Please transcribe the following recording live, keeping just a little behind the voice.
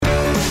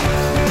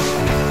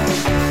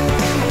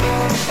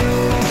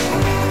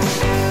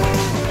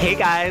Hey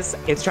guys,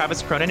 it's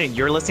Travis Cronin and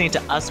you're listening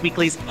to Us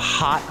Weekly's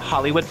Hot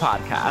Hollywood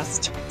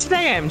podcast.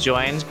 Today I'm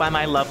joined by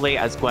my lovely,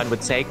 as Gwen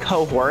would say,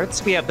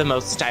 cohorts. We have the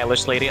most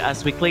stylish lady at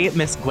Us Weekly,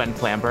 Miss Gwen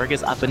Flamberg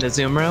is up in the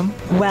Zoom room.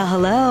 Well,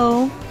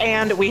 hello.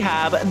 And we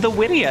have the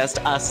wittiest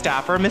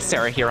staffer, Miss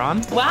Sarah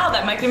Huron. Wow,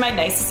 that might be my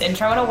nicest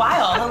intro in a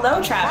while.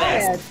 Hello,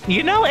 Travis.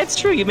 You know, it's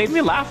true. You made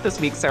me laugh this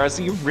week, Sarah,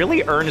 so you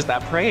really earned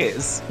that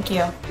praise. Thank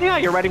you. Yeah,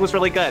 your writing was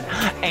really good.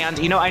 And,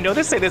 you know, I know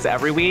they say this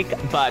every week,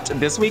 but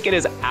this week it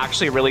is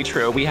actually really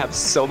true. We have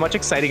so much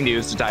exciting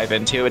news to dive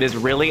into. It is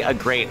really a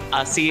great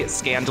Ussy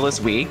scandalous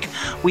week.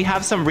 We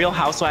have some Real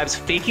Housewives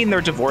faking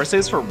their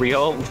divorces for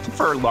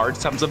large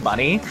sums of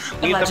money.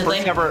 We have the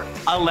first ever,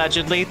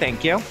 allegedly,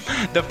 thank you,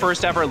 the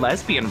first ever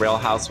lesbian Real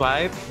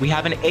Housewife. We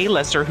have an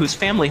A-lister whose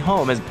family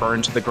home is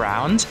burned to the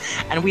ground.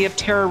 And we have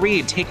Tara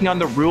Reid taking on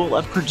the role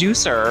of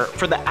producer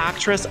for the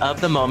actress of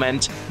the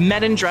moment,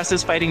 men in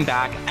dresses fighting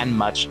back, and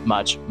much,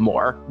 much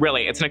more.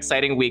 Really, it's an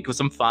exciting week with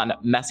some fun,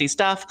 messy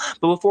stuff.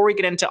 But before we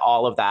get into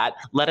all of that,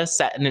 let us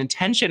set an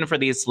intention for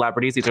these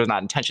celebrities. These are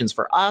not intentions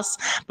for us,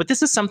 but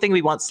this is something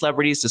we want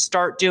celebrities to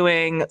start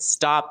doing,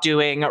 stop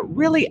doing,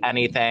 really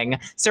anything.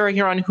 Sarah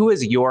Huron, who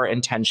is your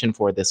intention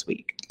for this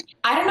week?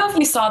 I don't know if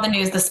you saw the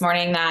news this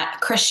morning that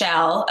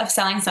Chrishell of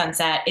Selling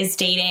Sunset is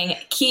dating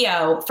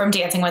Keo from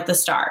Dancing with the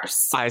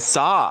Stars. I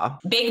saw.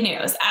 Big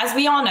news. As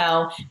we all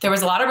know, there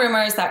was a lot of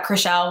rumors that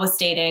Chrishell was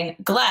dating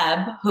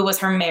Gleb, who was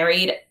her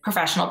married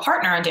professional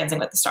partner on Dancing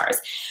with the Stars.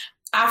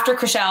 After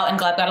Chrishell and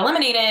Gleb got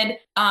eliminated,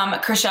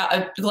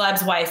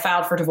 Gleb's wife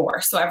filed for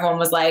divorce. So everyone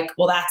was like,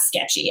 well, that's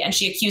sketchy. And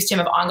she accused him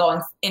of ongoing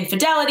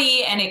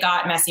infidelity, and it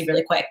got messy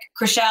really quick.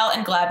 Chrishell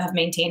and Gleb have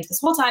maintained this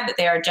whole time that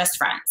they are just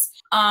friends.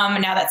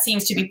 Now that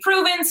seems to be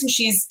proven since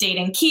she's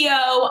dating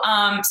Keo.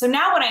 So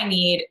now what I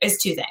need is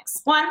two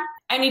things. One,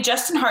 I need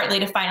Justin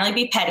Hartley to finally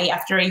be petty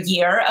after a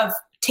year of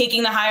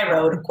taking the high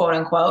road, quote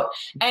unquote,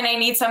 and I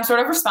need some sort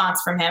of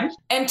response from him.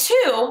 And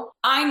two,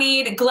 I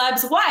need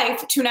Gleb's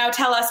wife to now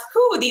tell us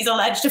who these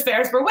alleged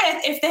affairs were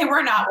with if they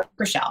were not with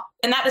Chrishell.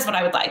 And that is what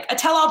I would like. A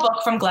tell-all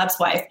book from Gleb's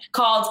wife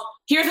called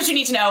Here's What You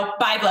Need to Know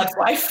by Gleb's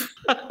Wife.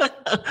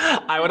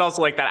 I would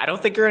also like that. I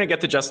don't think you're going to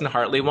get the Justin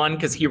Hartley one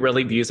because he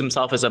really views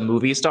himself as a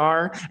movie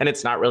star, and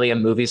it's not really a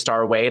movie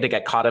star way to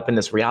get caught up in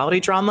this reality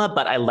drama,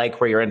 but I like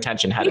where your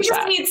intention head is at.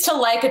 He just needs to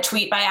like a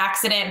tweet by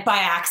accident,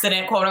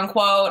 quote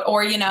unquote,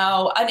 or, you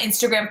know, an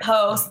Instagram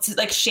post,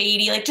 like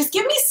shady, like just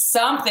give me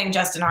something,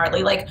 Justin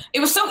Hartley. Like it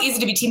was so easy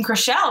to be Team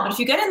Chrishell, but if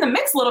you get in the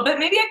mix a little bit,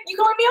 maybe you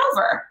can win me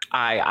over.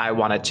 I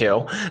wanted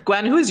to.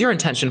 Gwen, who is your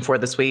intention for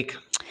this week?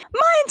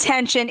 My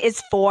intention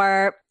is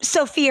for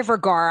Sofia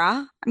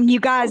Vergara. I mean, you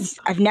guys,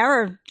 I've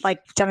never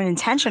done an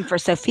intention for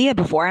Sofia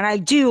before, and I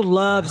do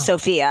love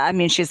Sofia. I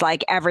mean, she's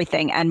like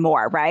everything and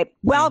more, right?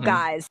 Well,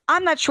 guys,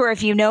 I'm not sure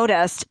if you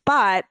noticed,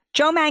 but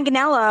Joe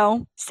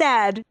Manganiello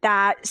said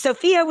that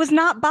Sofia was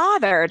not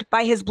bothered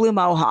by his blue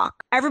mohawk.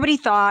 Everybody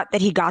thought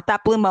that he got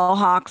that blue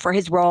mohawk for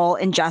his role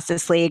in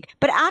Justice League,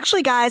 but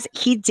actually, guys,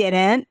 he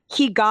didn't.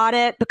 He got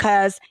it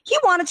because he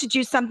wanted to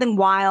do something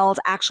wild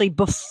actually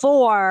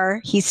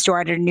before he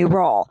started a new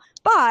role.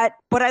 But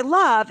what I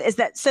love is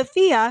that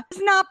Sofia is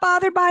not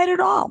bothered by it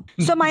at all.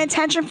 So my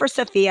intention for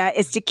Sofia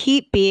is to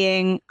keep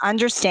being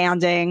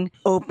understanding,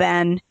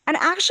 open, and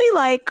actually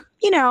let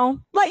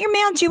your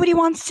man do what he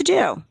wants to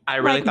do. I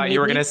really thought you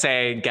were going to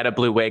say get a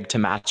blue wig to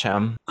match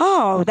him.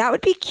 Oh, that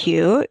would be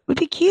cute. Would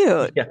be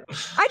cute. Yeah.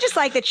 I just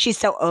like that she's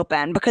so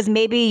open because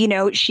maybe,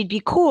 she'd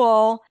be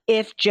cool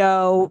if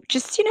Joe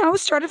just,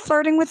 started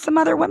flirting with some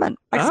other women.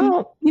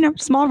 Some,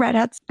 small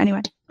redheads.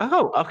 Anyway.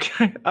 Oh,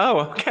 okay.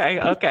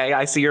 Okay.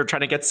 I see you're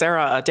trying to get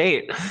Sarah a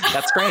date.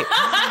 That's great.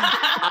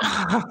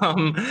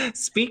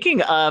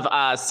 Speaking of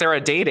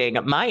Sarah dating,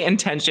 my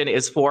intention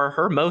is for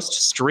her most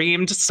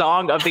streamed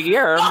song of the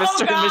year,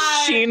 Mr.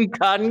 Machine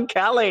Gun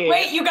Kelly.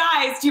 Wait, you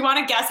guys, do you want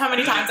to guess how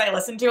many times I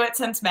listened to it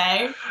since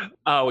May?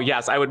 Oh,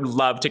 yes. I would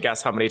love to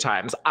guess how many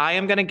times. I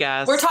am going to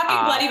guess. We're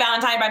talking Bloody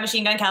Valentine by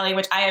Machine Gun Kelly,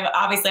 which I have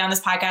obviously on this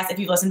podcast, if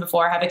you've listened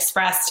before, have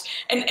expressed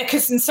a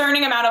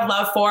concerning amount of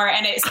love for.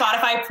 And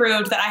Spotify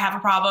proved that I have a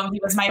problem.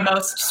 He was my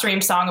most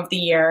streamed song of the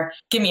year.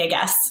 Give me a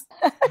guess.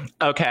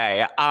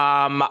 Okay.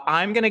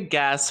 I'm going to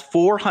guess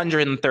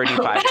 435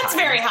 times. That's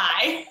very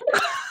high.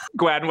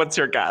 Gwen, what's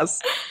your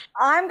guess?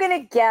 I'm going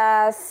to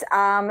guess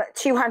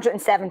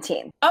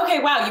 217. Okay,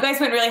 wow. You guys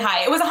went really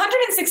high. It was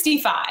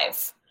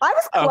 165. I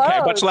was close. Okay,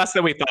 much less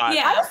than we thought.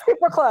 Yeah. I was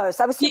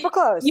super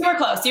close. You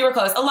were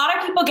close. A lot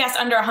of people guess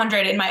under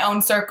 100 in my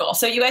own circle.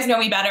 So you guys know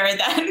me better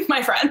than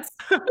my friends.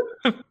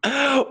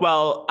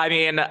 Well, I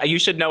mean, you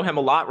should know him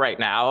a lot right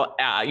now.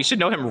 You should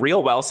know him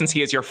real well since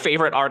he is your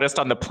favorite artist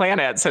on the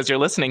planet, says your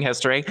listening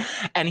history.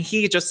 And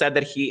he just said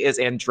that he is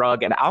in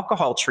drug and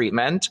alcohol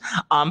treatment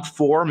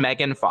for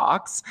Megan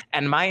Fox.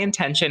 And my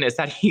intention is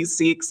that he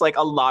seeks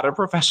a lot of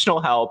professional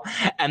help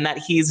and that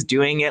he's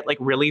doing it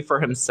really for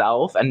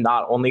himself and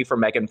not only for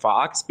Megan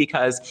Fox,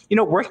 because,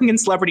 working in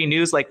celebrity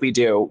news like we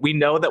do, we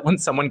know that when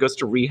someone goes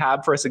to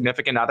rehab for a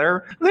significant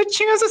other, the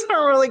chances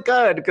are really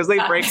good because they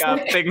break up,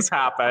 things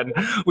happen.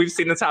 We've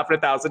seen this happen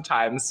 1,000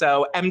 times.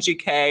 So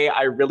MGK,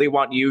 I really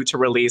want you to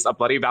release a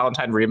Bloody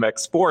Valentine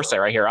remix for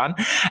Sarah Huron,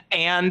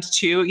 and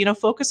to,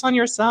 focus on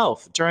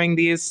yourself during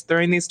these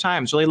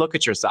times. Really look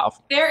at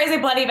yourself. There is a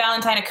Bloody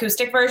Valentine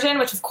acoustic version,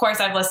 which of course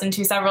I've listened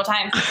to several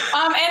times.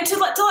 And to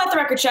let the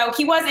record show,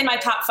 he was in my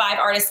top 5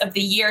 artists of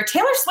the year.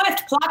 Taylor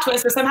Swift, plot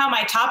twist, was somehow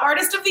my top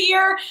artist of the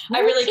year. Me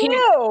I really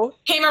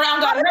came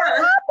around on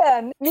her.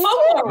 Happened?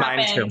 Folklore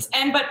happened.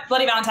 But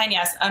Bloody Valentine,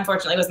 yes,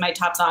 unfortunately was my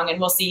top song, and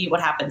we'll see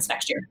what happens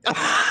next year.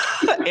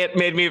 It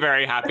made me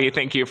very happy.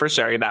 Thank you for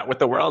sharing that with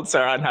the world,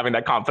 Sarah, and having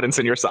that confidence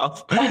in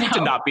yourself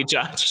to not be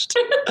judged.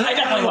 I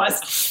definitely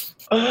was.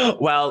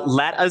 Well,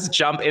 let us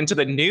jump into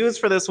the news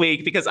for this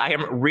week because I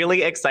am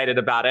really excited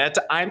about it.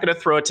 I'm going to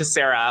throw it to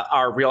Sarah,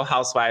 our Real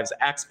Housewives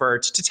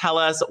expert, to tell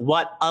us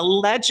what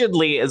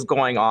allegedly is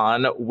going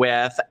on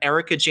with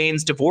Erika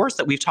Jayne's divorce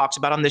that we've talked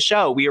about on the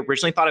show. We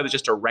originally thought it was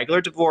just a regular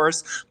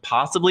divorce,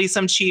 possibly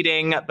some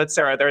cheating. But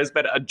Sarah, there has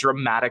been a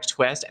dramatic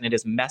twist and it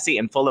is messy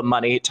and full of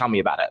money. Tell me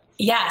about it.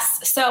 Yes.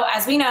 So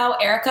as we know,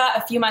 Erika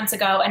a few months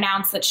ago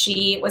announced that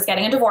she was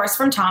getting a divorce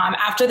from Tom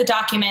after the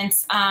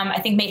documents, I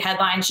think, made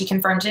headlines. She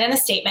confirmed it in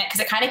a statement because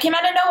it kind of came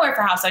out of nowhere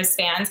for Housewives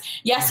fans.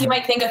 Yes, you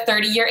might think a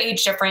 30-year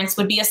age difference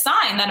would be a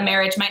sign that a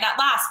marriage might not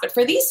last. But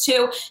for these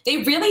two, they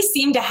really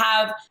seem to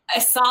have a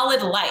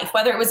solid life.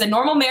 Whether it was a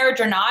normal marriage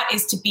or not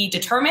is to be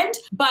determined.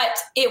 But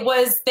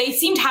they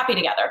seemed happy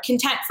together,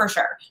 content for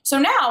sure. So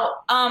now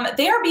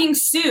they are being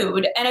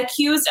sued and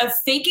accused of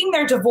faking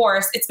their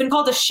divorce. It's been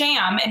called a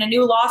sham in a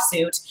new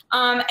lawsuit.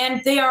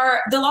 And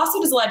the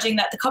lawsuit is alleging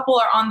that the couple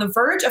are on the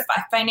verge of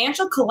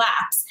financial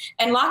collapse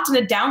and locked in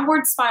a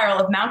downward spiral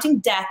of mounting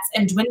debts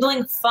and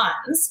dwindling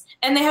funds.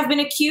 And they have been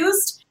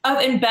accused of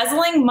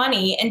embezzling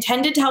money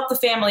intended to help the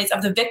families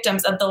of the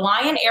victims of the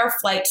Lion Air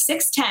Flight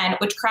 610,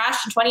 which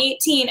crashed in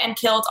 2018 and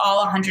killed all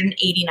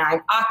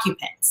 189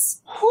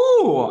 occupants.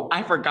 Ooh,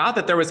 I forgot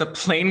that there was a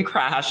plane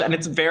crash, and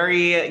it's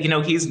very,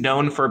 he's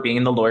known for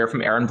being the lawyer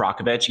from Erin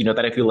Brockovich. You know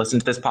that if you listen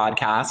to this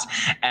podcast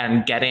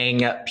and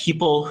getting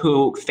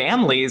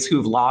families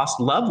who've lost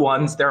loved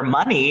ones, their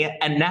money,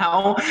 and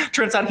now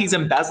turns out he's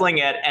embezzling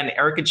it, and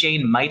Erika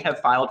Jayne might have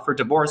filed for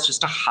divorce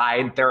just to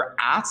hide their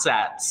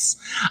assets.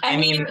 I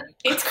mean,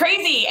 it's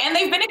crazy. And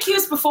they've been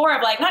accused before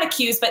of not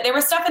accused, but there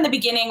was stuff in the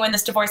beginning when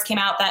this divorce came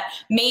out that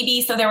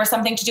so there was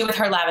something to do with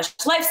her lavish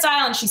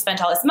lifestyle and she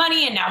spent all this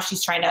money and now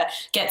she's trying to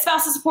get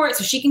spousal support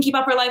so she can keep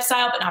up her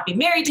lifestyle but not be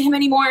married to him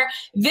anymore.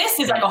 This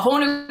is a whole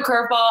new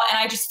curveball, and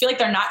I just feel like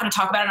they're not going to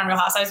talk about it on Real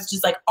Housewives, which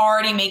is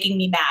already making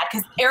me mad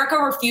because Erika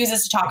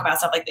refuses to talk about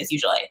stuff like this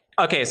usually.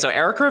 Okay, so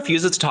Erika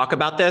refuses to talk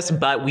about this,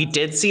 but we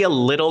did see a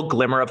little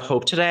glimmer of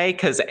hope today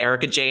because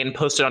Erika Jayne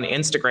posted on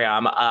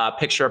Instagram a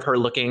picture of her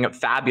looking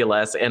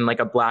fabulous in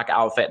a black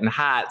outfit and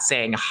hat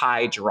saying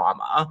 "Hi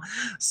drama."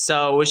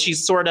 So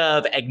she's sort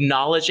of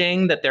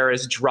acknowledging that there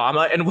is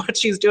drama in what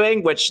she's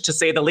doing, which, to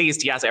say the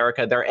least, yes,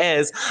 Erika, there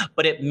is,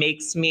 but it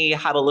makes me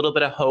have a little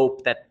bit of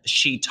hope that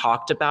she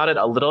talked about it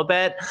a little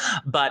bit.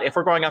 But if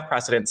we're going off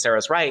precedent,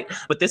 Sarah's right.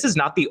 But this is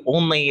not the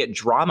only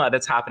drama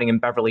that's happening in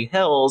Beverly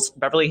Hills.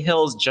 Beverly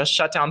Hills just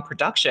shut down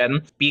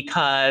production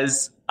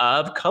because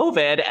of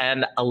COVID,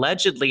 and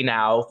allegedly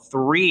now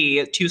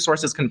two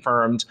sources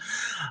confirmed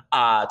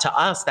to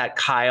us that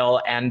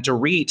Kyle and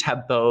Dorit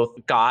have both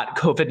got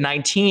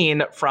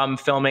COVID-19 from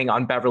filming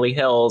on Beverly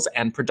Hills,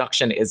 and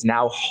production is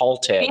now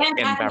halted. And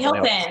Kathy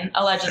Hilton,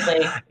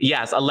 allegedly.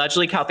 Yes,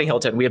 allegedly Kathy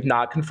Hilton. We have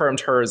not confirmed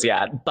hers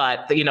yet,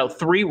 but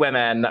 3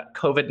 women,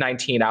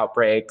 COVID-19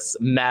 outbreaks,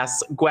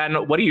 mess.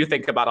 Gwen, what do you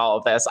think about all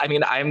of this? I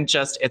mean,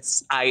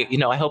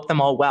 I hope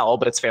them all well,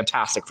 but it's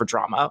fantastic for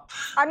drama.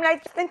 I mean, I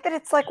think that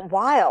it's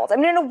wild. I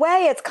mean, in a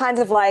way, it's kind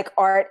of like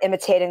art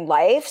imitating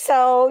life.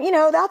 So,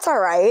 that's all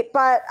right.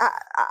 But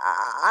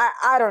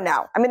I don't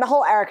know. I mean, the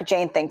whole Erika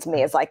Jayne thing to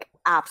me is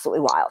absolutely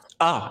wild.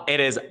 Oh,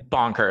 it is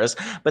bonkers.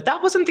 But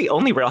that wasn't the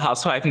only Real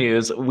Housewife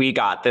news we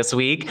got this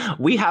week.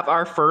 We have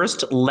our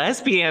first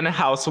lesbian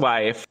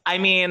housewife. I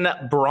mean,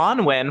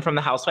 Bronwyn from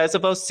the Housewives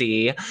of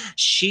OC,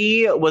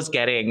 she was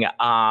getting,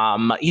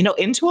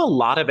 into a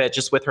lot of it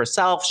just with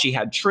herself. She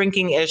had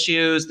drinking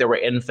issues. There were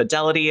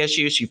infidelity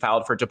issues. She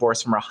filed for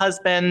divorce from her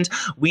husband.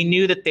 We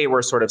knew that they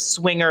were sort of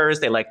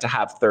swingers. They like to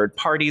have third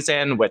parties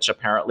in, which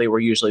apparently were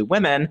usually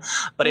women.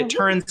 But it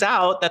turns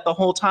out that the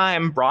whole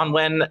time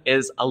Bronwyn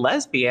is a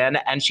lesbian,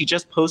 and she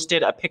just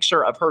posted a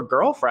picture of her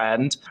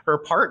girlfriend, her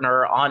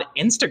partner, on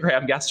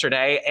Instagram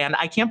yesterday. And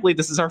I can't believe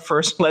this is our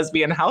first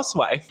lesbian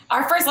housewife.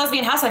 Our first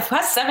lesbian housewife who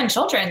has 7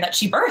 children that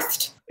she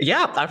birthed.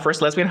 Yeah, our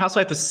first lesbian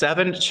housewife with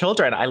 7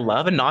 children. I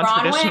love a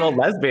non-traditional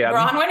lesbian.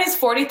 Bronwyn is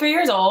 43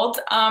 years old.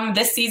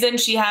 This season,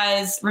 she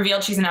has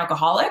revealed she's an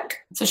alcoholic.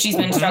 So she's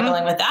been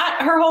struggling with that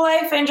her whole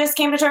life and just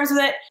came to terms with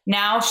it.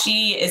 Now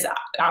she is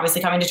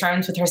obviously coming to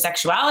terms with her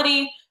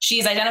sexuality.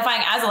 She's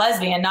identifying as a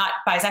lesbian, not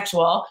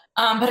bisexual,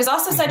 but has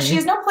also said she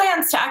has no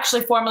plans to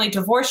actually formally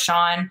divorce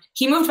Sean.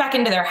 He moved back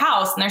into their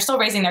house and they're still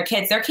raising their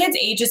kids. Their kids'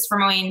 ages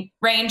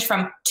range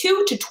from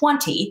 2 to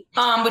 20,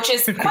 which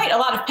is quite a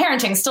lot of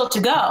parenting still to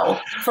go.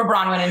 for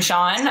Bronwyn and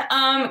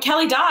Sean.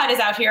 Kelly Dodd is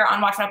out here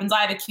on Watch What Happens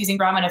Live accusing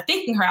Bronwyn of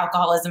faking her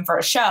alcoholism for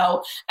a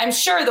show. I'm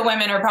sure the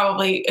women are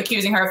probably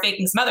accusing her of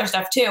faking some other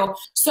stuff too.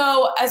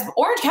 So as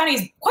Orange County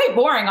is quite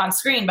boring on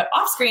screen, but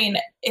off screen,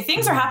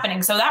 things are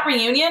happening. So that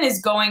reunion is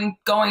going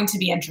to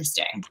be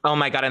interesting. Oh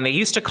my God. And they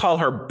used to call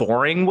her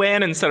Boring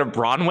Win instead of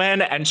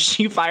Bronwyn. And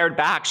she fired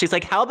back. She's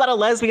like, how about a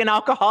lesbian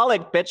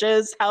alcoholic,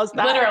 bitches? How's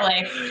that?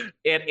 Literally.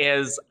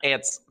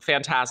 It's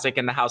fantastic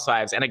in the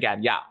Housewives. And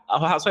again, yeah,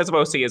 Housewives of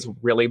OC is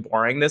really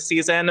boring this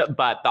season,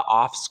 but the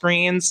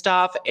off-screen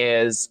stuff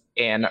is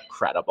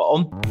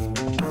incredible.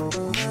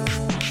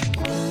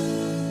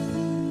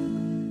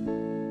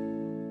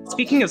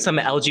 Speaking of some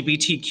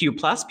LGBTQ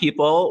plus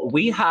people,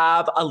 we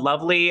have a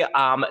lovely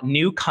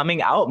new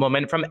coming out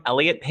moment from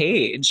Elliot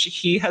Page.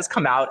 He has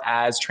come out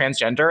as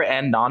transgender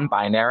and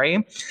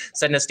non-binary.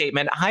 Said in a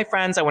statement, "Hi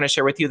friends, I want to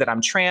share with you that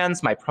I'm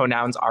trans. My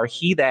pronouns are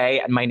he, they,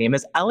 and my name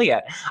is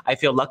Elliot. I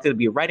feel lucky to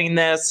be writing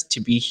this,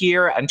 to be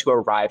here, and to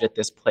arrive at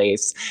this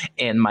place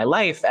in my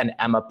life." And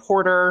Emma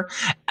Porter,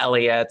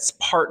 Elliot's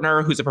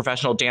partner, who's a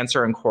professional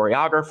dancer and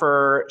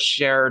choreographer,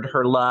 shared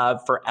her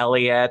love for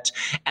Elliot,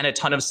 and a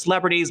ton of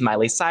celebrities,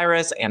 Miley Cyrus,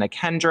 Anna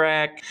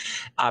Kendrick,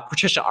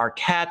 Patricia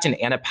Arquette, and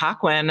Anna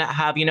Paquin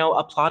have,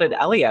 applauded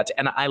Elliot.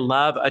 And I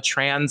love a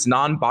trans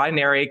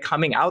non-binary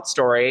coming out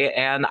story.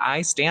 And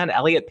I stand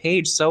Elliot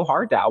Page so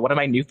hard now. One of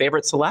my new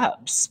favorite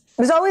celebs.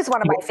 He was always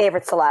one of my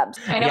favorite celebs.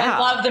 I know. Yeah. I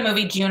love the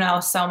movie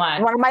Juno so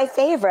much. One of my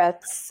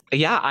favorites.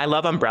 Yeah, I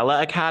love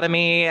Umbrella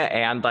Academy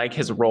and like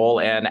his role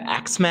in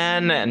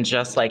X-Men, and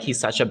just like he's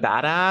such a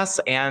badass,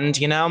 and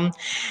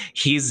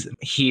he's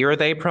he or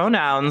they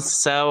pronouns,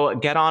 so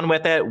get on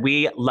with it.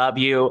 We love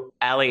you,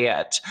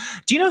 Elliot.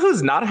 Do you know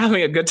who's not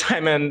having a good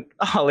time in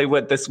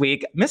Hollywood this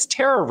week? Miss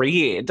Tara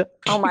Reid.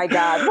 Oh my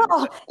God.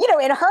 Well,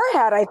 in her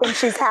head, I think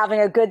she's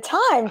having a good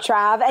time,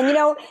 Trav.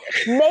 And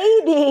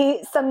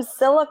maybe some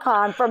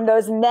silicone from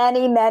those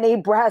many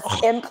breast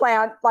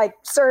implant like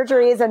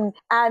surgeries and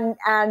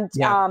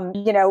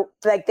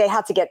like they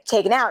had to get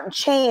taken out and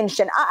changed.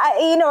 And I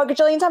a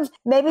gajillion times,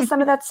 maybe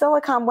some of that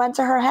silicone went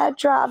to her head,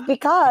 Trav,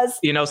 because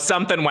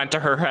something went to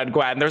her head,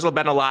 Gwen. There's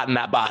been a lot in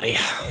that body.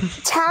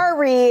 Tara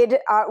Reid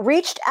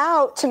reached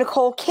out to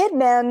Nicole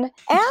Kidman,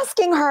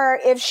 asking her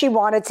if she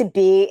wanted to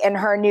be in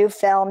her new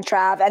film,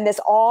 Trav. And this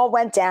all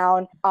went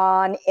down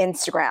on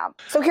Instagram.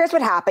 So here's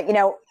what happened.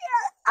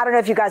 I don't know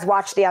if you guys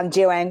watched The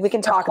Undoing. We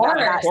can talk about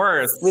that. Of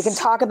course. We can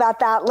talk about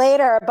that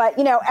later. But,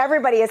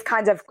 everybody is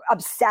kind of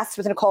obsessed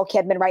with Nicole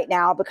Kidman right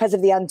now because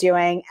of The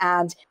Undoing.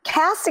 And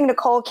casting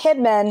Nicole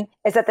Kidman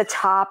is at the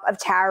top of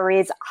Tara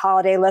Reid's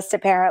holiday list,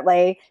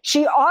 apparently.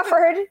 She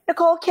offered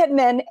Nicole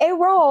Kidman a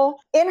role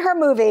in her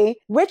movie,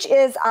 which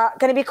is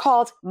going to be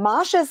called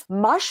Masha's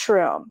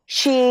Mushroom.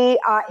 She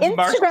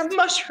Instagrammed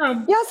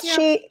Mushroom. Yes,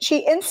 yeah.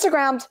 She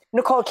Instagrammed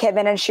Nicole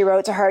Kidman and she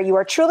wrote to her, "You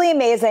are truly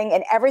amazing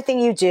in everything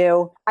you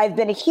do. I've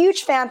been a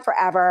huge fan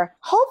forever.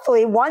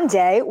 Hopefully one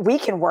day we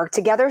can work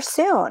together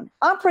soon.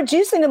 I'm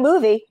producing a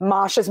movie,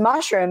 Masha's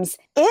Mushrooms.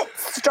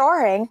 It's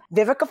starring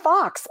Vivica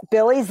Fox,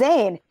 Billy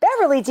Zane,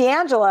 Beverly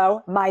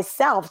D'Angelo,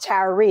 myself,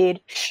 Tara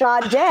Reid,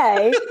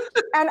 Sade,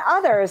 and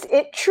others.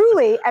 It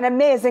truly an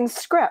amazing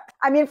script."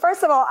 I mean,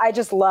 first of all, I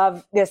just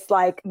love this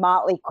like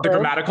motley crew. The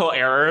grammatical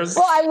errors.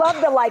 Well, I love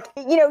the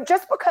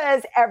just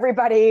because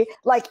everybody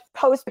like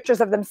posts pictures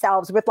of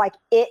themselves with like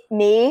it,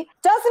 me,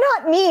 does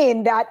not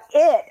mean that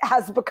it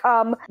has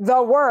become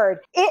the word.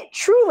 It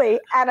truly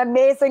an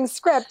amazing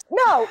script.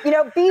 No,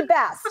 be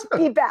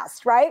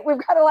best, right? We've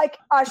got to like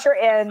usher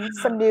in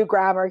some new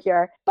grammar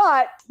here.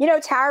 But,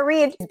 Tara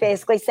Reid is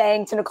basically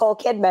saying to Nicole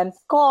Kidman,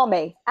 call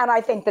me. And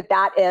I think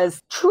that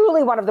is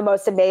truly one of the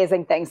most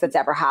amazing things that's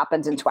ever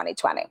happened in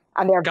 2020.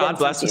 And God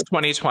bless us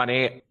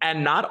 2020.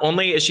 And not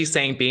only is she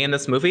saying be in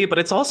this movie, but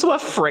it's also a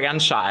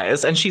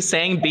franchise. And she's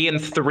saying be in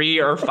 3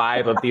 or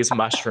 5 of these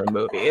mushroom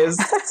movies.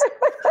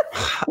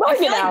 Well, I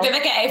feel like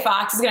Vivica A.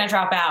 Fox is going to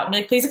drop out. I'm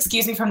like, please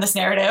excuse me from this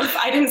narrative.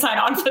 I didn't sign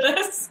on for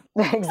this.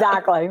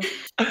 Exactly.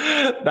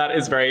 That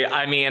is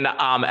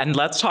and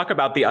let's talk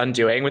about The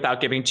Undoing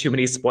without giving too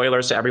many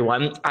spoilers to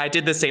everyone. I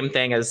did the same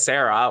thing as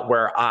Sarah,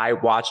 where I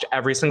watched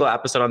every single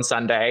episode on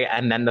Sunday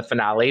and then the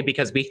finale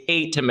because we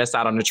hate to miss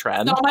out on a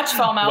trend. So much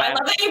FOMO. I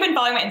love that you've been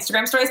following my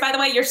Instagram stories, by the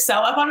way. You're so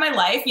up on my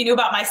life. You knew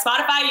about my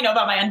Spotify. You know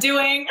about my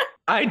Undoing.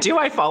 I do.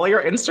 I follow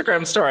your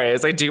Instagram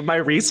stories. I do my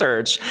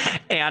research.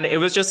 And it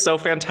was just so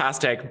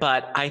fantastic.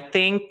 But I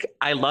think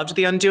I loved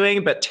The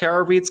Undoing, but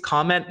Tara Reid's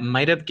comment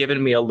might have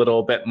given me a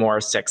little bit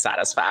more sick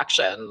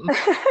satisfaction.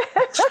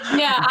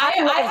 Yeah,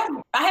 I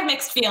have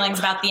mixed feelings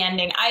about the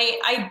ending.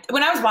 I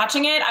when I was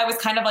watching it, I was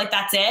kind of like,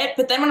 that's it.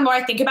 But then when more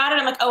I think about it,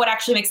 I'm like, oh, it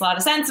actually makes a lot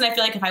of sense. And I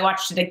feel like if I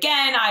watched it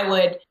again, I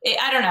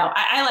don't know.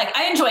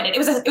 I enjoyed it. It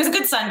was a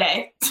good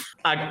Sunday.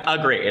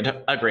 Agreed.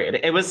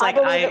 It was like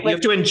you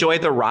have to enjoy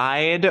the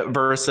ride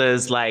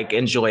versus like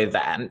enjoy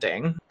the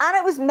ending. And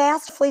it was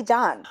masterfully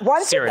done.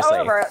 Once it's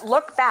over,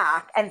 look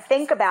back and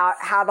think about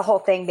how the whole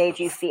thing made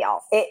you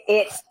feel.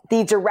 It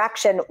the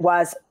direction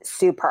was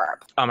superb.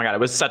 Oh my God, it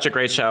was such a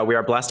great show. We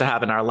are blessed to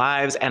have in our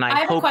lives. And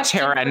I hope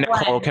Tara and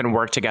Nicole can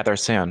work together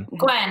soon.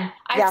 Gwen,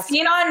 I've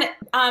seen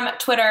on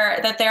Twitter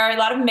that there are a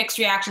lot of mixed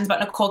reactions about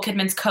Nicole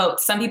Kidman's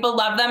coats. Some people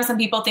love them. Some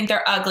people think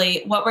they're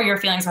ugly. What were your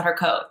feelings about her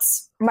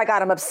coats? Oh my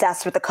God, I'm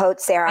obsessed with the coat,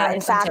 Sarah. In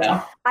fact,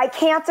 I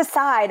can't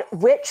decide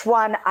which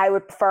one I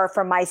would prefer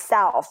for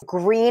myself.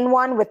 Green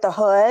one with the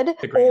hood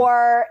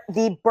or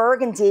the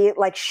burgundy,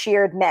 like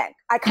sheared mink.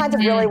 I kind of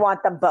really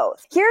want them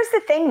both. Here's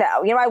the thing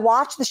though, I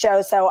watched the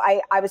show. So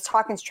I was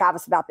talking to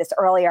Travis about this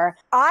earlier.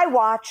 I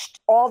watched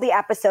all the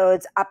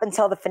episodes up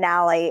until the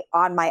finale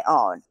on my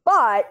own.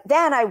 But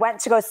then I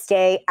went to go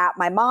stay at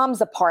my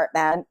mom's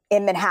apartment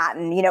in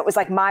Manhattan. It was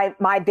like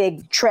my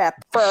big trip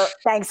for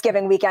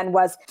Thanksgiving weekend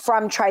was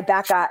from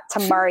Tribeca to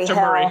Murray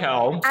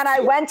Hill. And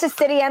I went to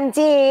City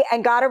MD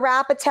and got a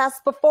rapid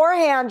test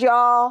beforehand,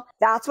 y'all.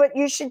 That's what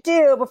you should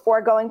do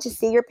before going to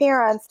see your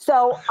parents.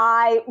 So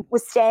I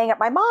was staying at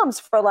my mom's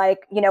for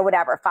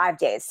 5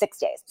 days, 6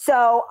 days.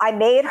 So I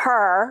made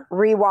her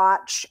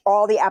rewatch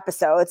all the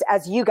episodes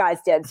as you guys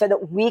did so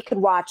that we could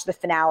watch the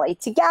finale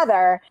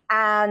together.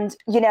 And,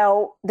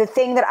 the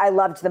thing that I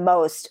loved the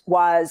most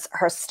was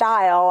her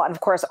style. And of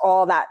course,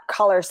 all that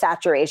color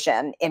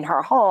saturation in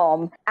her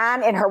home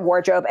and in her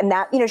wardrobe. And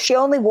that, she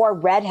only wore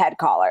redhead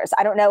collars.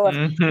 I don't know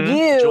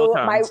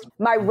if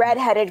my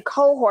redheaded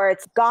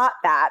cohorts got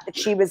that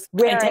she was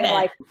wearing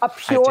like a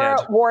pure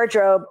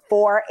wardrobe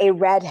for a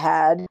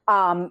redhead.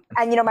 And,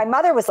 my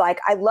mother was like,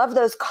 I love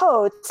those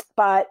coats,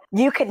 but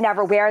you could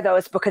never wear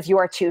those because you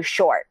are too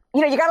short.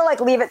 You got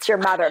to leave it to your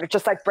mother to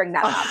just bring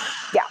that up.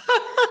 Yeah.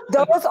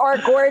 Those are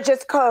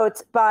gorgeous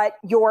coats, but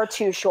you're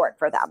too short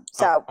for them.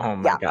 So, oh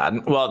my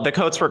God. Well, the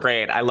coats were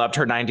great. I loved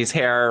her 90s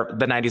hair,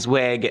 the 90s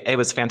wig. It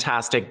was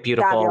fantastic.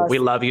 Beautiful. Fabulous. We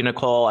love you,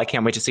 Nicole. I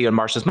can't wait to see you in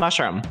Marsha's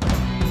Mushroom.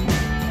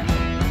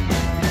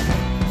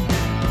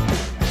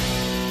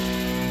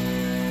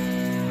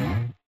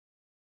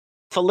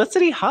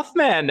 Felicity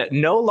Huffman,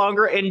 no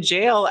longer in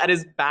jail and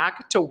is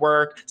back to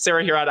work.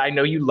 Sarah Huron, I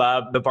know you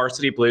love the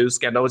Varsity Blues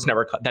scandal.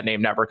 That name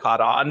never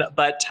caught on.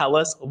 But tell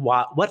us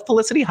what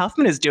Felicity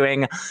Huffman is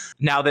doing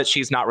now that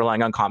she's not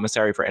relying on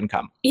commissary for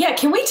income. Yeah,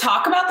 can we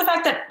talk about the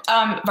fact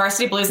that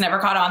Varsity Blues never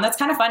caught on? That's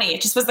kind of funny.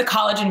 It just was the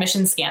college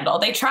admissions scandal.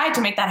 They tried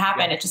to make that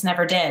happen. Yeah. It just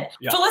never did.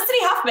 Yeah. Felicity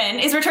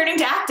Huffman is returning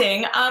to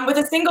acting with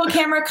a single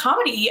camera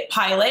comedy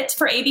pilot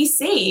for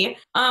ABC.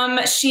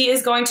 She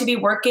is going to be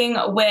working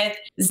with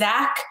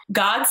Zach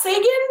Gotts, I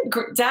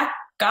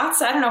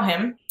don't know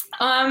him.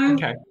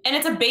 And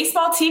it's a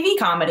baseball TV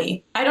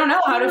comedy. I don't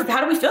know. How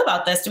do we feel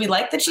about this? Do we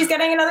like that she's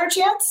getting another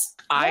chance?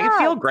 I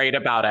feel great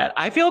about it.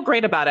 I feel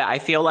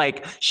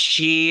like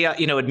she,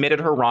 admitted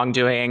her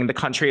wrongdoing. The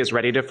country is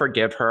ready to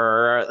forgive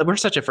her. We're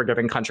such a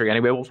forgiving country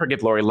anyway. We'll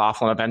forgive Lori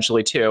Loughlin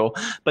eventually too.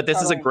 But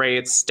this is a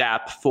great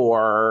step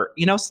for,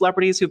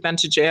 celebrities who've been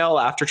to jail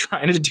after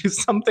trying to do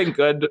something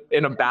good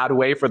in a bad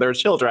way for their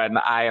children.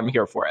 I am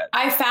here for it.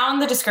 I found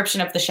the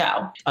description of the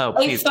show. Oh,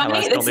 please tell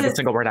us. Don't leave a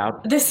single word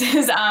out. This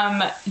is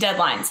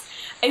Deadlines.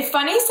 A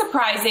funny,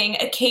 surprising,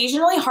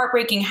 occasionally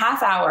heartbreaking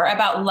half hour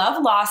about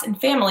love, loss, and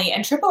family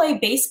and AAA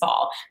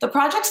baseball. The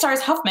project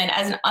stars Huffman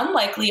as an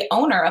unlikely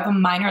owner of a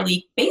minor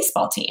league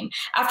baseball team.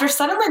 After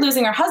suddenly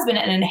losing her husband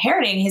and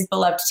inheriting his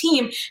beloved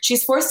team,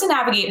 she's forced to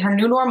navigate her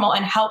new normal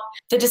and help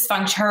her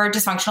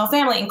dysfunctional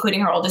family,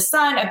 including her oldest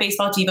son, a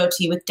baseball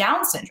devotee with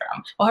Down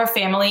syndrome, while her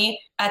family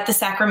and the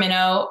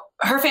Sacramento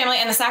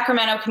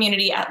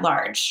community at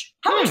large.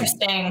 How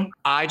interesting.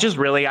 I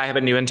have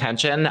a new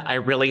intention. I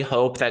really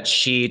hope that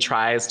she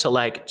tries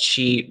to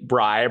cheat,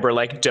 bribe,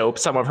 or dope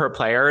some of her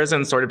players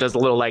and sort of does a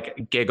little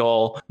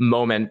giggle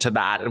moment to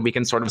that. And we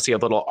can sort of see a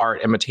little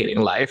art imitating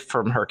life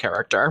from her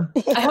character.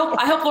 I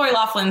hope Lori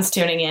Loughlin's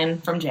tuning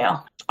in from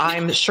jail.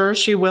 I'm sure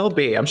she will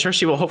be. I'm sure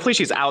she will. Hopefully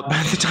she's out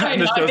by the time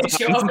the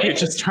show's they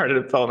just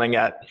started filming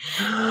it.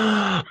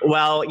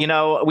 Well,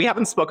 we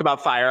haven't spoke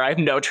about fire. I have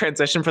no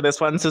transition for this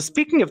one. So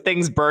speaking of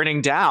things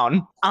burning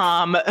down,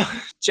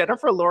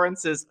 Jennifer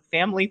Lawrence's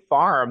family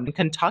farm in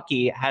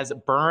Kentucky has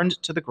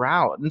burned to the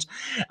ground.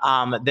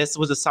 This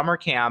was a summer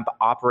camp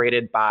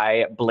operated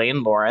by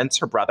Blaine Lawrence.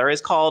 Her brother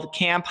is called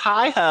Camp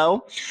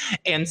Hi-Ho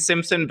in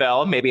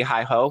Simpsonville, maybe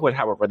Hi-Ho,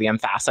 however the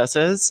emphasis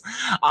is.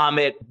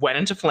 It went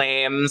into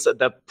flames.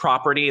 The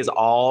property is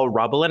all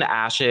rubble and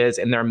ashes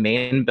in their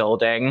main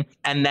building.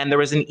 And then there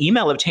was an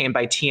email obtained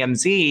by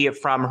TMZ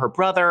from her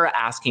brother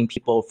asking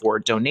people for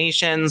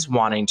donations,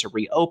 wanting to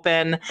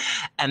reopen.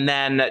 And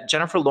then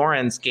Jennifer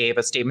Lawrence gave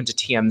a statement to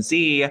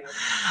TMZ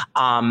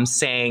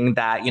saying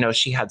that,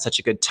 she had such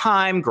a good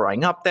time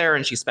growing up there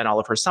and she spent all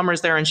of her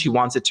summers there and she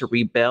wants it to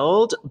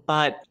rebuild.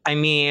 But I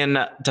mean,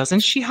 doesn't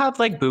she have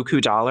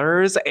buku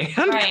dollars and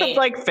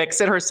could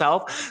fix it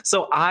herself?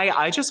 So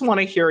I just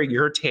want to hear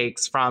your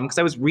takes because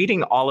I was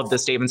reading all of the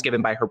statements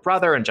given by her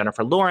brother and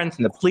Jennifer Lawrence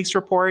and the police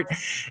report.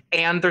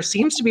 And there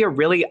seems to be a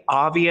really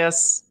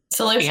obvious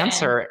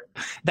answer.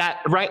 That,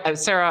 right,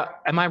 Sarah,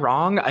 am I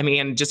wrong? I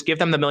mean, just give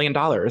them the $1 million.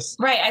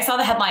 Right. I saw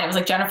the headline. It was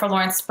like Jennifer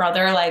Lawrence's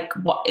brother, like,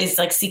 is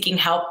like seeking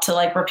help to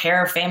like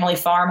repair a family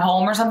farm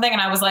home or something.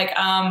 And I was like,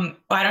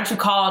 why don't you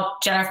call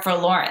Jennifer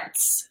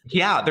Lawrence?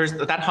 Yeah, there's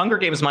that Hunger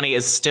Games money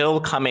is still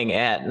coming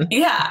in.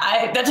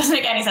 Yeah, that doesn't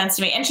make any sense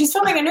to me. And she's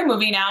filming a new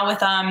movie now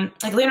with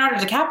like Leonardo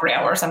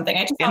DiCaprio or something.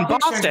 I just in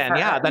Boston,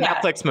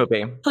 Netflix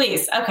movie.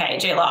 Please, okay,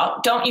 J-Law,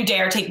 don't you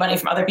dare take money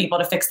from other people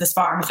to fix this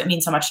farm if it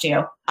means so much to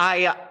you.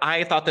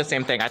 I thought the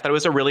same thing. I thought it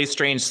was a really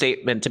strange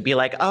statement to be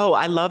like, oh,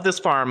 I love this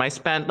farm. I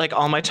spent like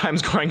all my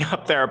times growing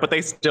up there, but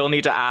they still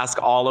need to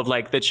ask all of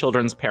like the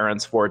children's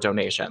parents for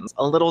donations.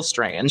 A little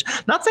strange.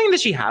 Not saying that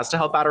she has to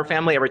help out her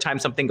family every time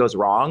something goes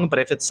wrong, but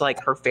if it's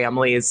like her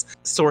family's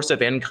source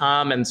of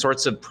income and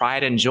sorts of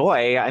pride and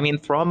joy, I mean,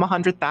 throw them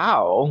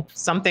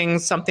 $100,000.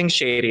 Something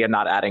shady and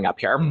not adding up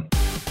here.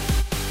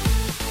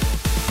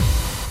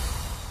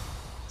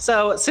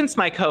 So since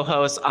my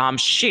co-hosts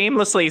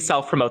shamelessly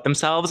self-promote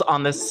themselves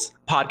on this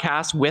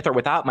podcast with or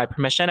without my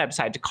permission, I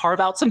decided to carve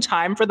out some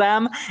time for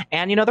them.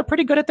 And, they're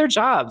pretty good at their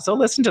job. So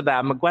listen to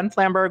them. Gwen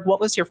Flamberg, what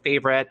was your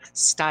favorite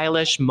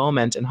stylish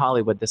moment in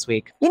Hollywood this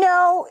week?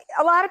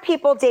 A lot of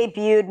people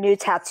debuted new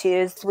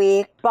tattoos this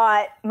week,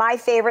 but my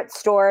favorite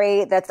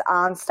story that's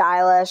on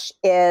Stylish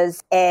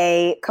is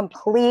a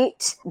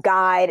complete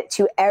guide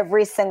to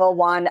every single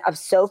one of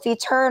Sophie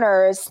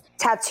Turner's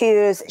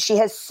tattoos. She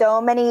has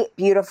so many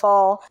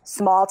beautiful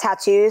small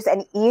tattoos,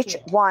 and each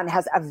one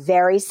has a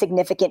very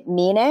significant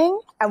meaning.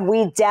 And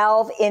we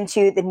delve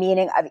into the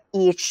meaning of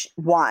each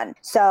one.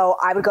 So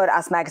I would go to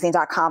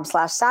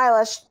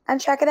usmagazine.com/stylish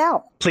and check it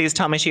out. Please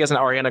tell me she has an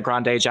Ariana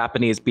Grande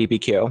Japanese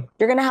BBQ.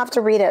 You're going to have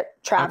to read it,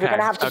 Trav. Okay, You're going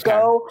to have to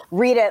go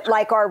read it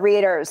like our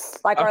readers,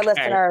 like our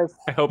listeners.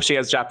 I hope she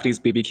has Japanese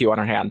BBQ on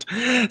her hand.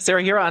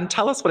 Sarah Huron,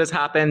 tell us what has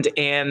happened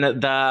in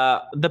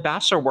the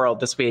Bachelor world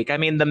this week. I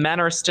mean, the men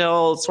are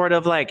still sort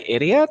of like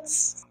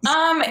idiots.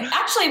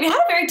 Actually, we had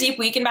a very deep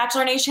week in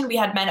Bachelor Nation. We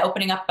had men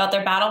opening up about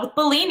their battle with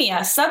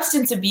bulimia,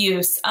 substance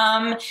abuse,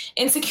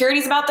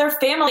 insecurities about their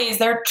families,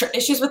 their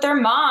issues with their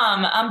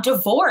mom,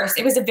 divorce.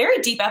 It was a very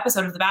deep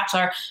episode of The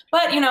Bachelor,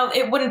 but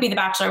it wouldn't be The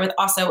Bachelor with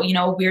also,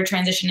 a weird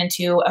transition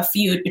into a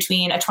feud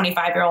between a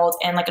 25-year-old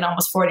and like an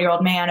almost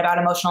 40-year-old man about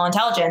emotional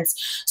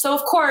intelligence. So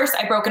of course,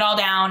 I broke it all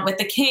down with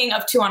the king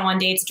of 2-on-1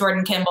 dates,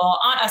 Jordan Kimball,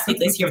 on Us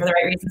Weekly's Here for the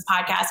Right Reasons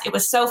podcast. It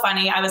was so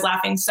funny. I was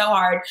laughing so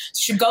hard. So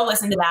you should go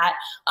listen to that.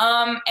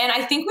 And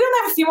I think we only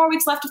have a few more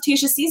weeks left of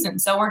Tasha's season.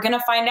 So we're going to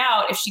find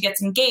out if she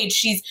gets engaged.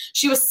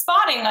 She was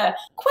spotting a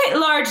quite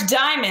large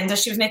diamond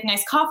as she was making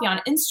iced coffee on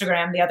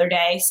Instagram the other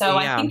day. So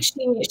yeah. I think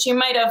she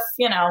might have,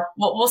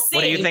 we'll see.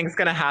 What do you think is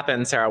going to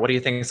happen, Sarah? What do you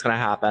think is going to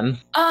happen?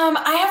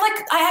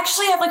 I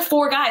actually have like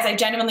 4 guys I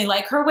genuinely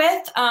like her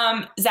with.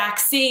 Zach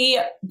C,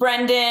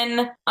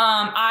 Brendan,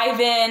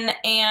 Ivan,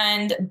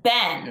 and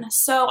Ben.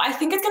 So I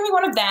think it's going to be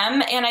one of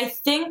them. And I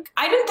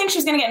didn't think she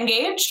was going to get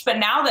engaged, but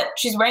now that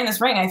she's wearing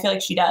this ring, I feel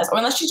like she does. Or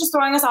unless she's just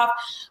throwing us off.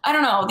 I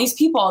don't know. These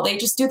people, they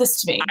just do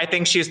this to me. I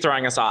think she's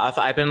throwing us off.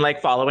 I've been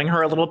like following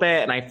her a little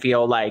bit, and I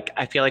feel like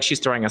she's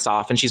throwing us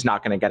off and she's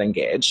not going to get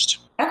engaged.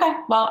 Okay.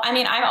 Well, I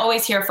mean, I'm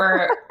always here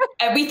for,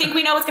 we think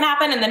we know what's going to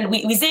happen, and then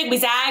we zig, we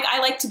zag. I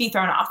like to be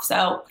thrown off.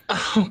 So,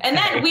 okay. And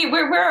then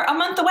we're a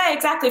month away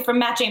exactly from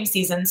Matt James'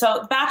 season.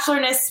 So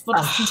Bachelorness will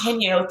just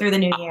continue through the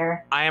new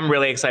year. I am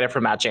really excited for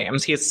Matt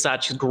James. He has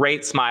such a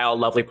great smile,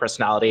 lovely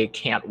personality.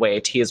 Can't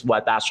wait. He is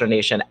what Bachelor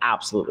Nation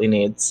absolutely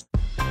needs.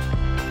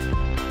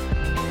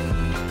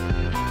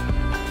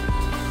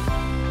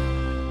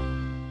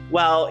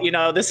 Well,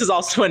 this is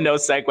also a no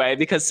segue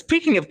because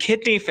speaking of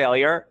kidney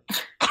failure,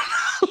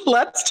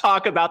 let's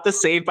talk about the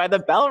Saved by the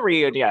Bell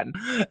reunion.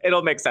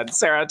 It'll make sense.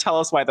 Sarah, tell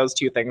us why those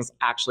two things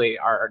actually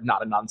are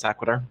not a non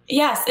sequitur.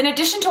 Yes. In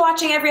addition to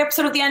watching every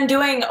episode of The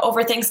Undoing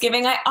over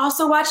Thanksgiving, I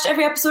also watched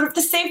every episode of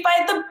the Saved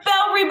by the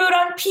Bell reboot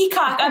on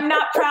Peacock. I'm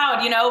not proud,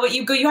 but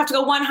you have to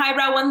go one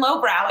highbrow, one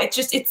lowbrow.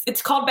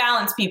 It's called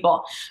balance,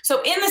 people.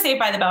 So in the Saved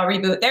by the Bell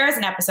reboot, there is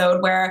an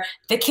episode where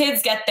the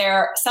kids get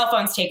their cell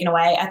phones taken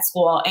away at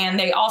school and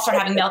they all start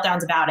having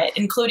meltdowns about it,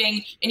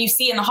 including, and you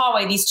see in the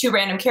hallway, these 2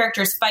 random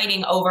characters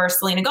fighting over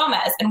Selena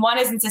Gomez. And one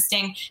is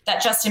insisting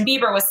that Justin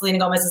Bieber was Selena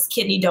Gomez's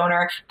kidney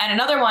donor. And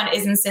another one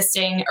is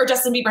insisting, or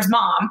Justin Bieber's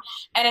mom.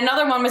 And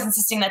another one was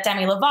insisting that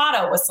Demi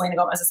Lovato was Selena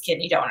Gomez's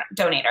kidney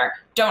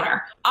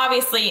donor.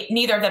 Obviously,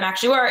 neither of them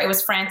actually were. It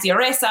was Francia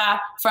Reza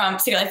from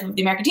Secret Life of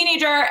the American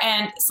Teenager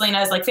and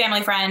Selena's like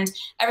family friend.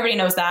 Everybody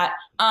knows that.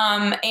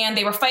 And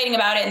they were fighting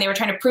about it and they were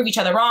trying to prove each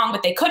other wrong,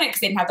 but they couldn't because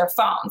they didn't have their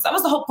phones. That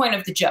was the whole point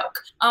of the joke.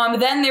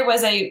 Then there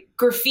was a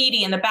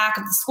graffiti in the back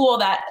of the school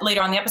that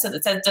later on in the episode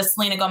that said, does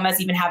Selena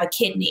Gomez even have a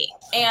kidney?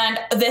 And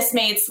this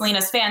made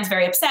Selena's fans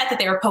very upset that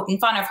they were poking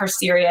fun of her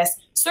serious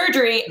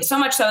surgery, so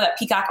much so that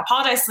Peacock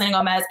apologized to Selena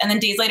Gomez and then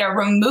days later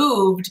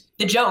removed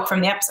the joke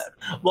from the episode.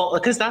 Well,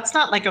 because that's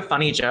not like a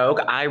funny joke.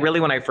 I really,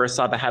 when I first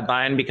saw the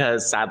headline,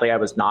 because sadly I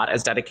was not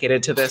as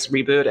dedicated to this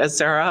reboot as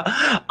Sarah,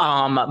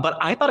 but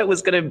I thought it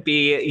was going to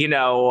be, you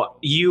know,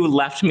 you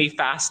left me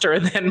faster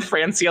than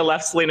Francia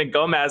left Selena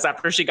Gomez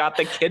after she got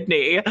the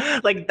kidney.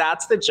 Like,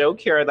 that's the joke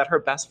here, that her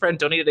best friend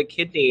donated a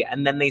kidney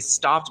and then they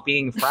stopped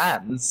being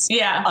friends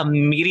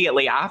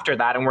immediately after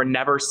that and were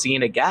never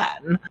seen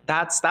again.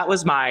 That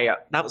was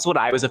what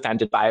I was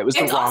offended by. It was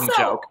the wrong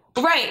joke.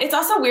 Right. It's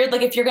also weird,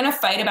 like, if you're going to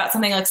fight about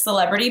something like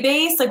celebrity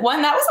based, like,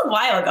 one, that was a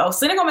while ago.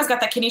 Selena Gomez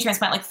got that kidney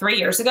transplant like 3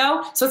 years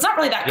ago. So it's not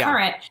really that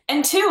current.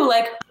 And two,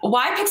 like,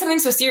 why pick something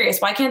so serious?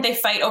 Why can't they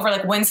fight over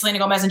like when Selena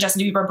Gomez and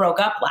Justin Bieber broke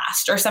up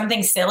last or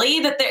something silly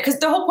because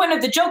the whole point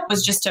of the joke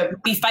was just to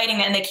be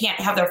fighting and they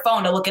can't have their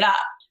phone to look it up.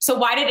 So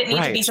why did it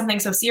need to be something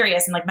so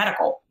serious and like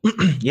medical?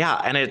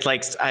 Yeah, and it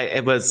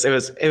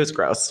was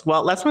gross.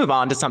 Well, let's move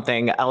on to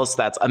something else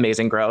that's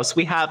amazing gross.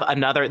 We have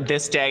another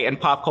this day in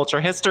pop culture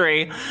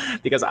history,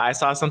 because I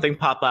saw something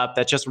pop up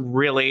that just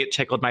really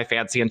tickled my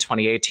fancy in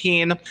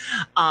 2018.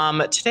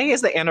 Today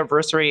is the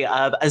anniversary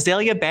of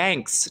Azealia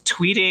Banks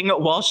tweeting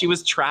while she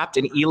was trapped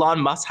in Elon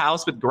Musk's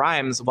house with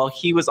Grimes while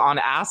he was on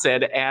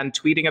acid and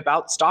tweeting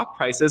about stock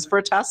prices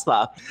for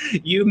Tesla.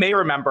 You may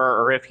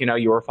remember, or if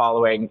you were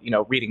following,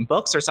 reading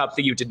books or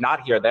something, you did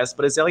not hear this,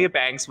 but Azealia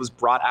Banks was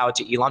brought out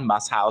to Elon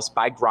Musk's house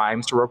by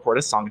Grimes to record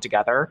a song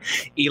together.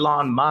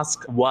 Elon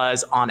Musk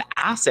was on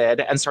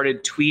acid and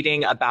started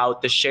tweeting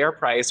about the share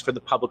price for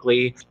the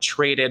publicly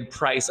traded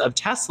price of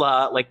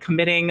Tesla, like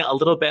committing a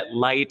little bit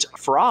light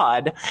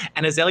fraud.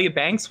 And Azealia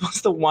Banks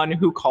was the one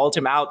who called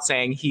him out,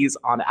 saying he's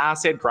on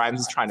acid.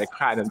 Grimes is trying to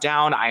calm him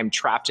down. I am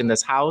trapped in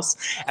this house.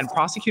 And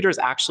prosecutors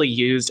actually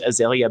used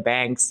Azealia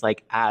Banks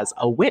like as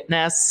a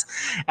witness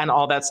and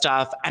all that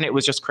stuff. And it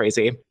was just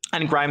crazy.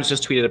 And Grimes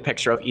just tweeted a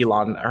picture of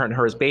Elon and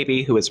her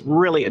baby, who is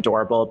really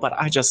adorable. But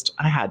I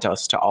had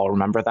us to all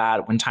remember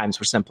that when times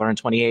were simpler in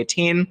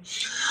 2018.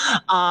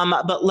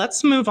 But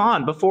let's move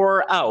on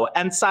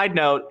and side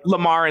note,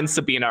 Lamar and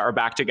Sabina are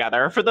back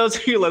together. For those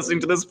of you listening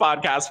to this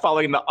podcast,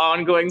 following the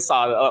ongoing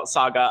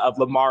saga of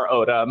Lamar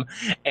Odom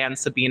and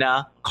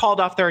Sabina called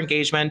off their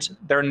engagement,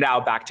 they're now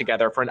back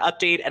together for an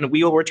update, and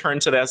we will return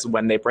to this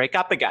when they break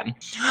up again.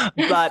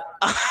 But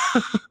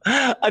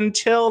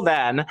until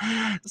then,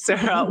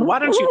 Sarah, why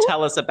don't you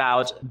tell us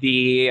about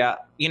the,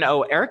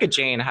 Erika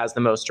Jayne has the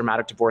most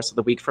dramatic divorce of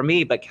the week for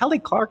me, but Kelly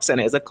Clarkson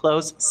is a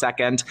close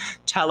second.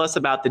 Tell us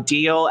about the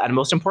deal and,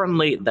 most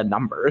importantly, the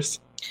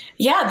numbers.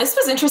 Yeah, this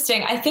was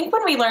interesting. I think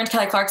when we learned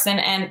Kelly Clarkson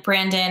and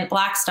Brandon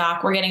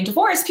Blackstock were getting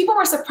divorced, people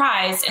were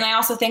surprised. And I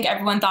also think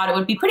everyone thought it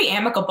would be pretty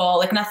amicable,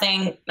 like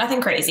nothing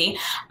crazy.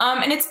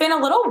 And it's been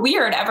a little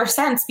weird ever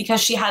since,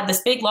 because she had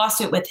this big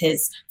lawsuit with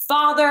his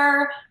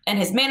father and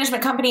his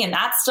management company, and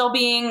that's still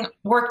being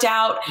worked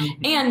out.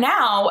 Mm-hmm. And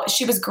now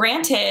she was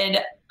granted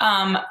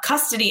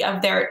custody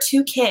of their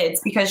 2 kids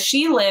because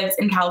she lives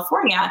in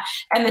California,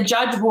 and the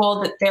judge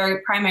ruled that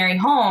their primary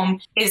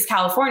home is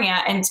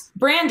California and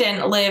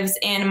Brandon lives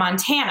in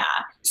Montana.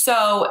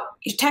 So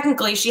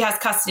technically she has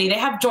custody. They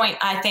have joint,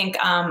 I think,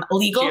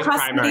 legal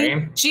custody.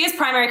 Primary. She has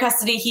primary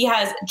custody. He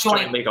has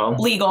joint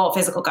legal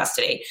physical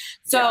custody.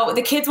 So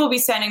the kids will be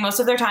spending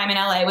most of their time in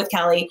LA with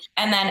Kelly.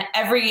 And then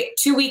every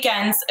 2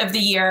 weekends of the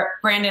year,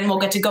 Brandon will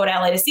get to go to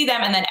LA to see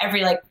them. And then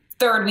every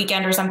third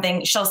weekend or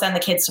something, she'll send the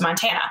kids to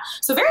Montana.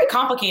 So very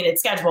complicated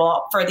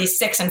schedule for these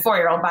 6 and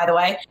 4-year-old, by the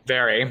way.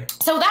 Very.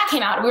 So that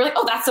came out and we were like,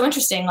 oh, that's so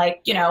interesting. I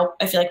feel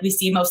like we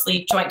see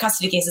mostly joint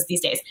custody cases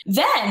these days.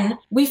 Then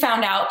we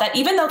found out that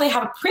even though they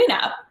have a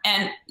prenup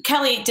and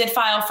Kelly did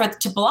file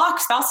to block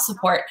spousal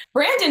support,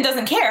 Brandon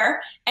doesn't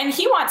care. And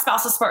he wants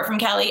spousal support from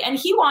Kelly, and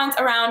he wants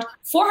around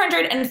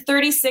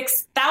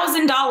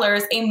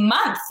 $436,000 a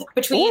month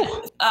between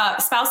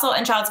spousal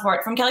and child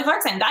support from Kelly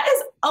Clarkson. That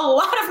is a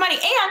lot of money.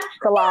 And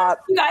a lot.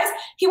 You guys,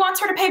 he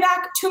wants her to pay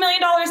back $2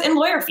 million in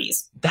lawyer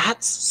fees.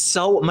 That's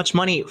so much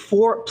money,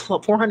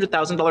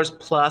 $400,000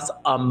 plus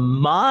a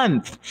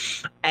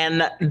month.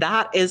 And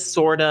that is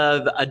sort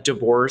of a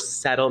divorce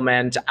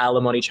settlement,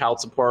 alimony,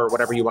 child support,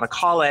 whatever you want to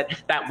call it,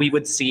 that we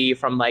would see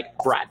from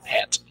Brad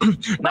Pitt.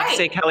 Not to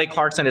say Kelly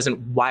Clarkson isn't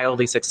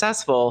wildly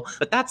successful,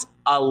 but that's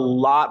a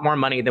lot more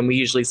money than we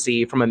usually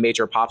see from a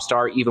major pop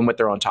star, even with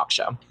their own talk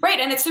show. Right.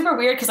 And it's super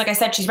weird because, like I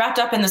said, she's wrapped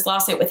up in this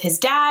lawsuit with his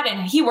dad,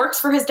 and he works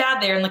for his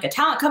dad. They're in a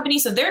talent company.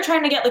 So they're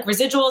trying to get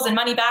residuals and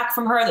money back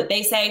from her that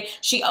they say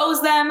she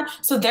owes them.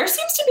 So there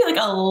seems to be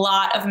a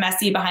lot of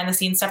messy behind the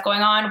scenes stuff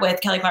going on with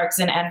Kelly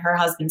Clarkson and her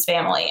husband's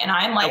family. And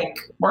I'm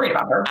worried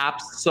about her.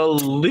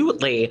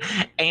 Absolutely.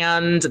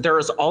 And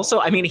there's also,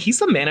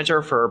 he's a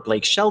manager for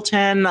Blake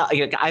Shelton.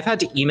 I've had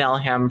to email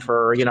him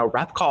for,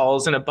 rep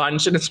calls and a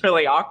bunch, and it's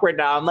really awkward right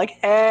now. I'm like,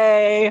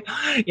 hey,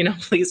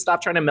 please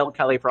stop trying to milk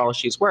Kelly for all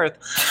she's worth.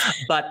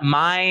 But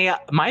my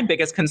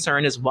biggest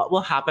concern is what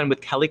will happen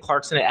with Kelly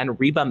Clarkson and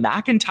Reba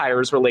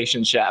McEntire's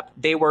relationship.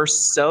 They were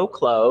so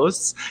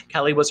close.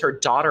 Kelly was her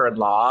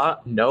daughter-in-law,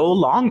 no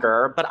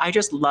longer, but I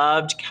just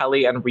loved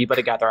Kelly and Reba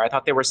together. I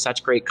thought they were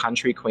such great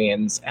country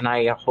queens, and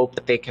I hope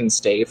that they can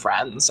stay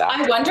friends.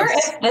 I wonder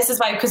if this is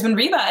why, because when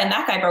Reba and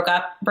that guy broke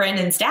up,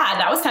 Brandon's dad,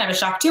 that was kind of a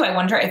shock too. I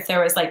wonder if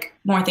there was like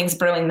more things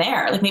brewing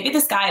there. Like maybe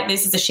this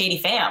is a shady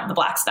fam, the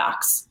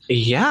Blackstocks.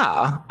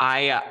 Yeah,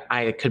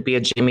 I could be a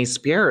Jamie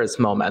Spears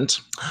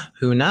moment.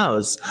 Who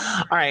knows?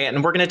 All right,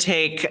 and we're going to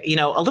take,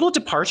 a little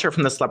departure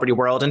from the celebrity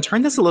world and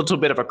turn this a little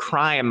bit of a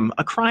crime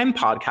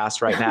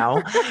podcast right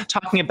now,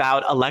 talking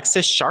about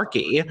Alexis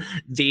Sharkey,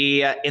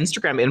 the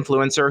Instagram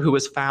influencer who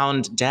was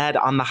found dead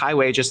on the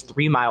highway just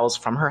 3 miles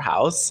from her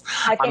house.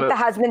 I think the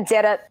husband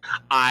did it.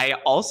 I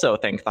also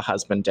think the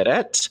husband did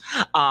it.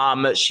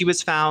 She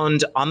was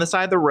found on the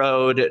side of the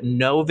road,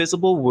 no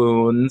visible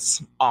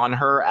wounds on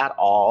her at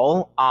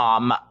all.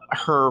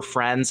 Her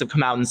friends have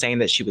come out and saying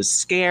that she was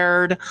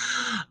scared.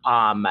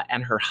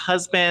 And her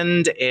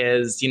husband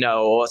is,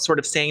 sort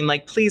of saying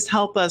like, please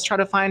help us, try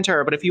to find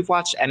her. But if you've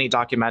watched any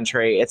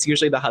documentary, it's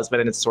usually the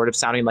husband and it's sort of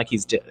sounding like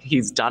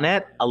he's done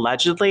it,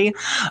 allegedly.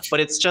 But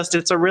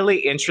it's a really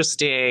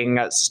interesting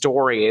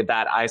story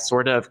that I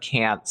sort of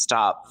can't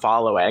stop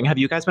following. Have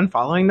you guys been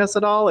following this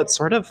at all? It's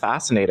sort of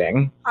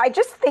fascinating. I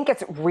just think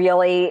it's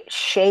really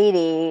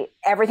shady,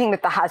 everything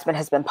that the husband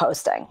has been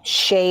posting.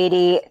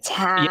 Shady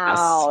town.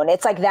 Yes.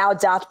 It's like thou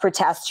doth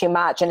protest too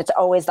much, and it's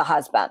always the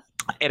husband.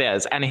 It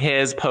is. And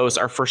his posts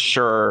are for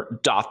sure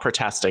doth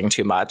protesting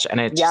too much. And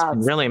it just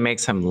really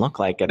makes him look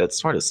like it. It's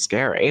sort of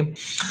scary.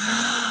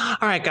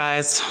 All right,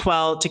 guys.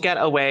 Well, to get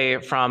away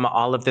from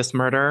all of this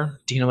murder,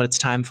 do you know what it's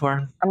time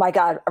for? Oh my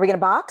God. Are we going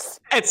to box?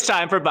 It's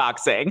time for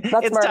boxing.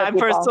 It's time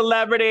for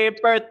Celebrity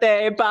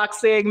Birthday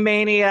Boxing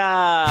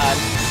Mania.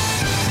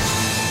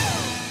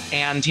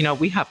 And,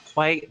 we have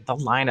quite the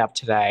lineup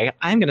today.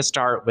 I'm going to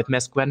start with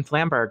Miss Gwen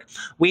Flamberg.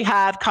 We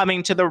have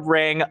coming to the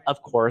ring,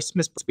 of course,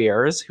 Miss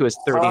Spears, who is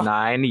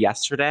 39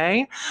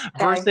 yesterday,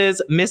 versus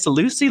Miss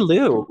Lucy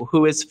Liu,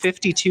 who is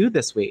 52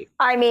 this week.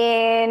 I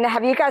mean,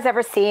 have you guys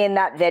ever seen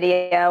that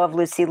video of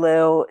Lucy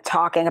Liu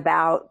talking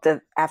about the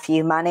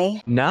FU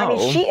money? No. I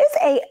mean, she is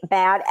a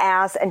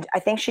badass, and I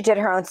think she did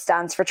her own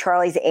stunts for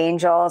Charlie's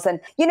Angels. And,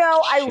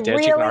 I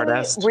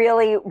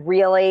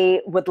really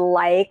would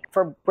like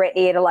for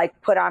Britney to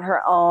put on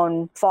her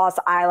own false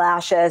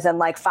eyelashes and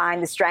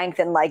find the strength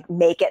and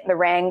make it in the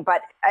ring.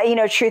 But,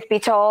 truth be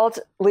told,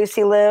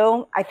 Lucy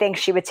Liu, I think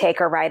she would take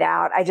her right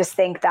out. I just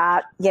think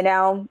that,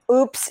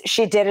 oops,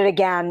 she did it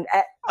again.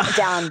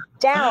 Down.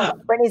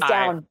 Britney's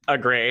down. I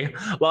agree.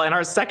 Well, in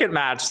our second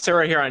match,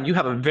 Sarah Huron, you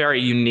have a very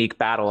unique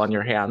battle on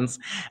your hands.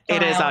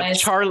 It is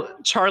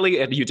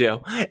Charlie, and you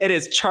do. It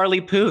is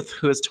Charlie Puth,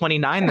 who is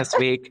 29 this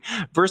week,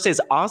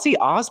 versus Ozzy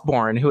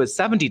Osbourne, who is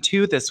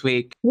 72 this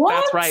week. What?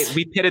 That's right.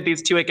 We pitted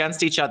these two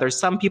against each other.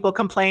 Some people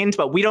complained,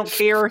 but we don't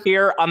care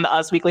here on the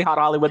Us Weekly Hot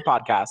Hollywood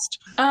podcast.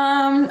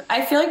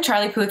 I feel like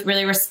Charlie Puth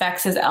really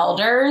respects his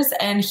elders,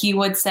 and he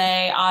would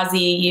say,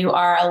 Ozzy, you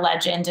are a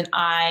legend, and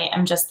I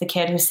am just the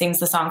kid who sings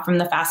the song from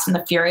the Fast and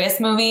the Furious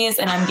movies,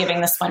 and I'm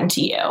giving this one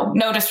to you.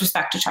 No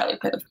disrespect to Charlie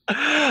Puth.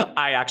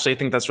 I actually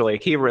think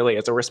he really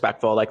is a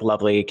respectful,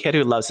 lovely kid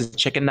who loves his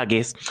chicken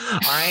nuggies. All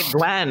right,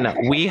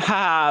 Gwen, we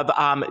have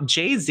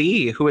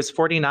Jay-Z, who is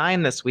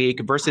 49 this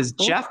week, versus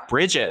Jeff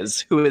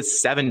Bridges, who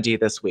is 70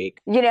 this week.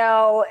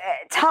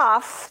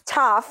 Tough,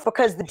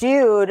 because the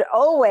dude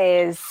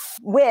always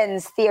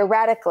wins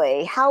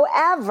theoretically.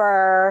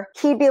 However,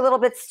 he'd be a little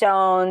bit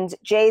stoned.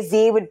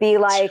 Jay-Z would be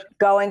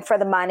going for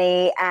the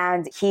money,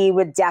 and he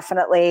would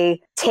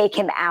definitely take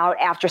him out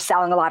after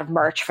selling a lot of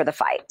merch for the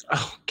fight.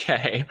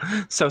 Okay.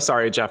 So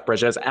sorry, Jeff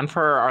Bridges. And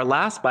for our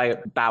last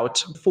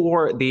bout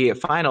for the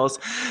finals,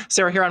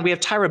 Sarah Huron, we have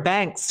Tyra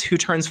Banks, who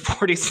turns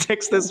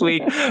 46 this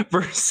week,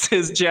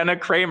 versus Jenna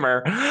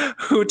Kramer,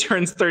 who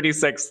turns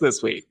 36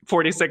 this week.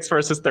 46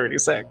 versus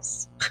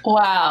 36.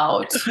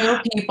 Wow. Two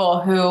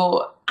people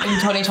who in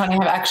 2020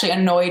 have actually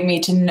annoyed me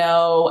to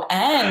no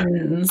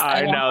ends.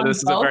 I know. This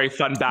is a very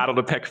fun battle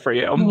to pick for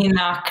you.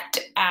 Knocked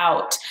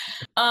out.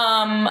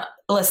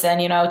 Listen,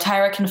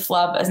 Tyra can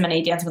flub as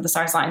many Dancing with the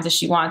Stars lines as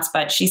she wants,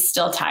 but she's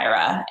still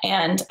Tyra.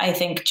 And I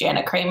think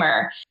Janet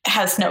Kramer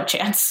has no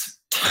chance.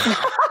 To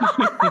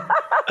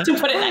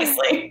put it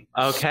nicely.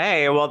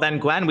 Okay. Well, then,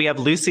 Gwen, we have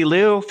Lucy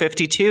Liu,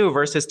 52,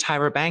 versus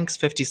Tyra Banks,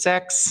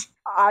 56.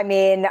 I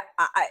mean,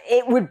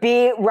 it would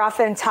be rough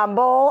and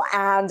tumble,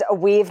 and a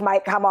weave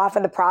might come off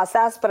in the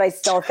process, but I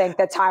still think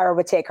that Tyra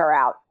would take her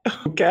out.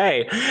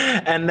 Okay.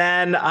 And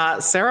then,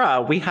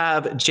 Sarah, we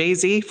have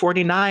Jay-Z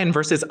 49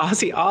 versus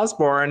Ozzy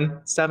Osbourne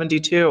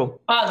 72.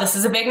 Wow, this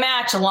is a big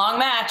match, a long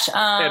match.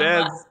 It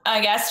is.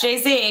 I guess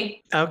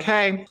Jay-Z.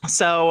 Okay.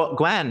 So,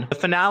 Gwen, the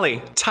finale,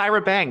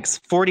 Tyra Banks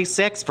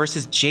 46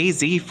 versus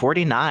Jay-Z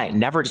 49.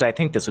 Never did I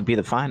think this would be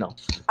the final.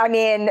 I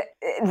mean,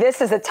 this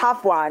is a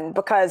tough one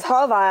because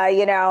RHOBH,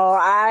 you know,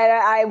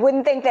 I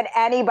wouldn't think that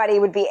anybody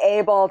would be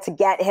able to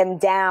get him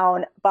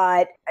down,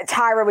 but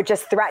Tyra would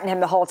just threaten him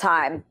the whole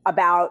time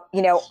about,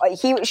 you know,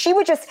 she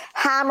would just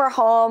hammer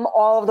home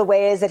all of the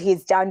ways that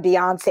he's done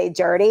Beyonce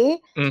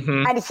dirty.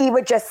 Mm-hmm. And he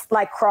would just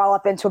like crawl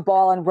up into a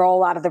ball and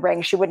roll out of the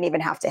ring. She wouldn't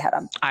even have to hit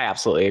him. I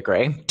absolutely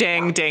agree.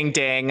 Ding, ding,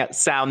 ding.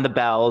 Sound the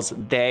bells.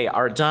 They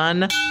are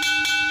done.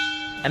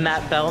 And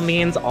that bell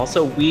means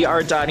also we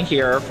are done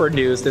here for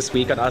news this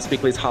week on Us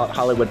Weekly's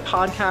Hollywood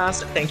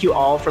podcast. Thank you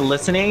all for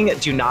listening.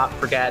 Do not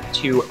forget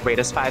to rate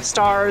us 5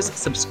 stars,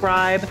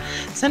 subscribe,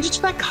 send it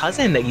to that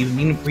cousin that you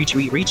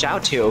reach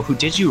out to who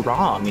did you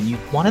wrong and you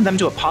wanted them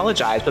to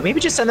apologize, but maybe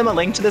just send them a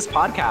link to this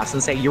podcast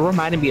and say, you're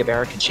reminding me of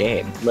Erika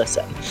Jayne.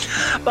 Listen.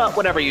 But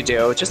whatever you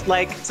do, just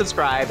like,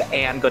 subscribe,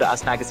 and go to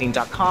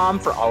usmagazine.com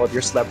for all of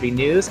your celebrity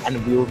news.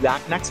 And we will be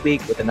back next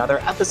week with another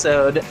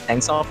episode.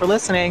 Thanks all for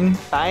listening.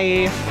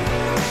 Bye.